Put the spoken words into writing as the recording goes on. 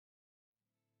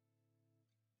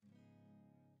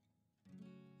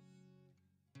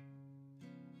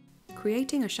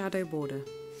Creating a shadow border.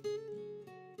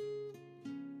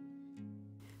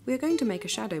 We are going to make a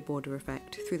shadow border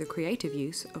effect through the creative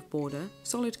use of border,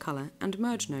 solid colour and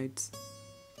merge nodes.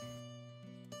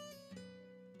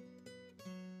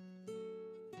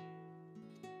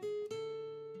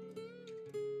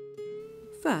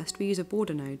 First, we use a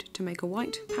border node to make a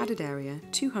white padded area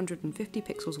 250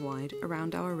 pixels wide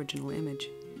around our original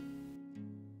image.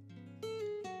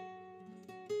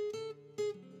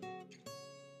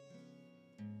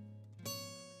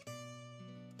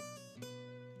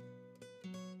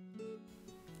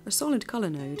 A solid colour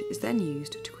node is then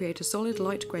used to create a solid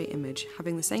light grey image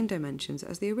having the same dimensions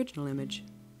as the original image.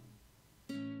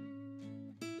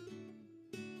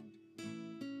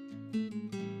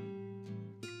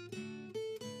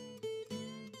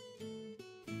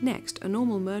 Next, a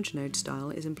normal merge node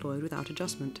style is employed without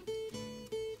adjustment.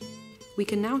 We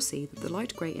can now see that the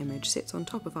light grey image sits on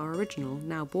top of our original,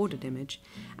 now bordered image,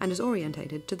 and is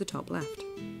orientated to the top left.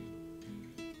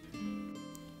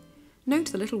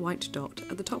 Note the little white dot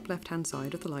at the top left-hand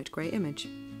side of the light grey image.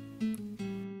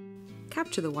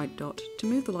 Capture the white dot to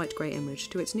move the light grey image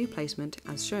to its new placement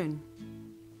as shown.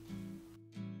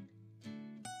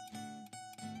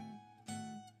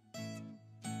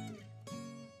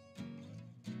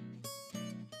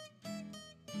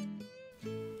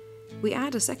 We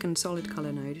add a second solid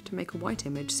colour node to make a white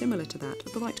image similar to that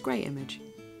of the light grey image.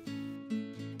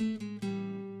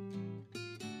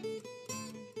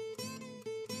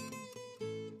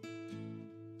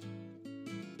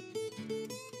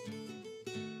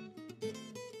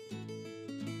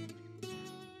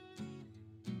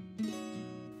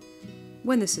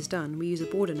 When this is done, we use a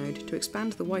border node to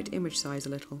expand the white image size a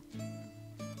little.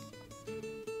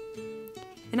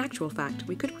 In actual fact,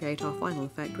 we could create our final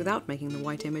effect without making the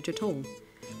white image at all,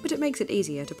 but it makes it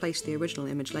easier to place the original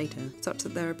image later, such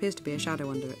that there appears to be a shadow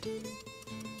under it.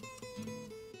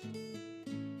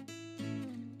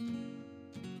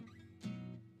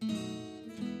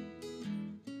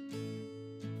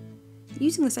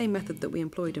 Using the same method that we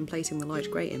employed in placing the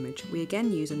light grey image, we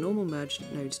again use a normal merge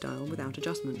node style without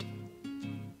adjustment.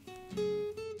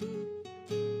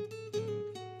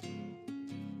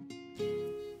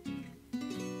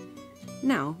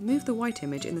 Now, move the white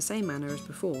image in the same manner as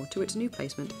before to its new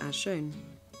placement as shown.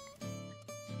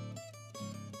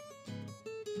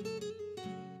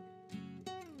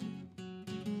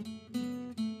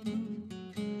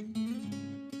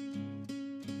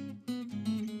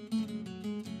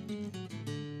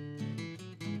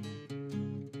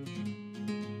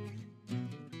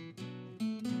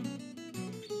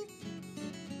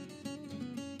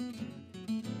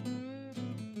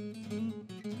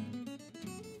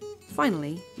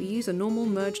 Finally, we use a normal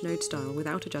merge node style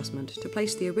without adjustment to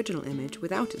place the original image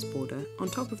without its border on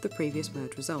top of the previous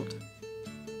merge result.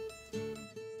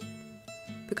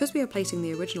 Because we are placing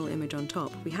the original image on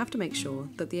top, we have to make sure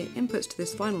that the inputs to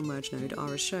this final merge node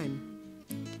are as shown.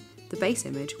 The base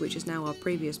image, which is now our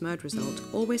previous merge result,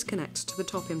 always connects to the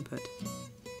top input.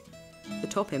 The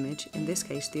top image, in this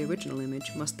case the original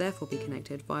image, must therefore be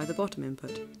connected via the bottom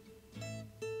input.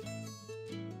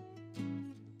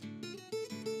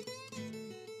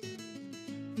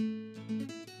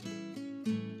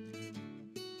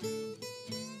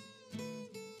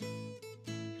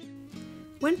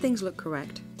 When things look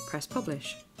correct, press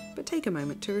Publish, but take a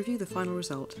moment to review the final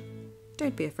result.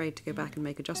 Don't be afraid to go back and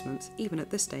make adjustments, even at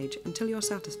this stage, until you're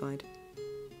satisfied.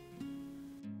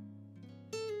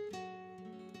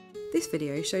 This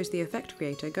video shows the effect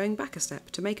creator going back a step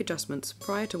to make adjustments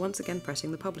prior to once again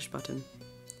pressing the Publish button.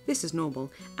 This is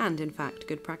normal, and in fact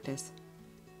good practice.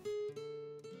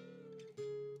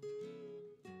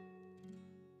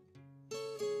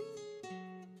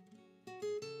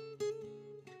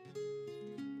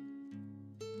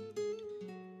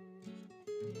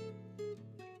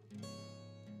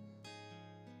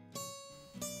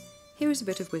 Here is a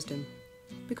bit of wisdom.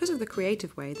 Because of the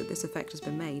creative way that this effect has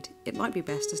been made, it might be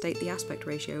best to state the aspect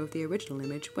ratio of the original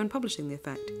image when publishing the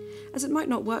effect, as it might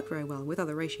not work very well with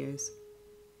other ratios.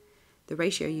 The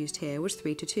ratio used here was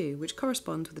 3:2, which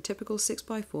corresponds with a typical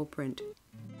 6x4 print.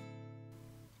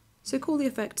 So call the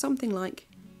effect something like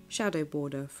Shadow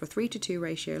Border for 3:2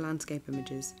 ratio landscape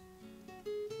images.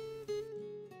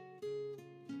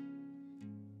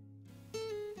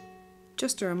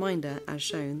 Just a reminder, as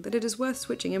shown, that it is worth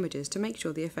switching images to make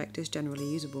sure the effect is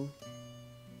generally usable.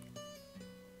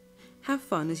 Have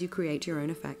fun as you create your own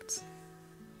effects.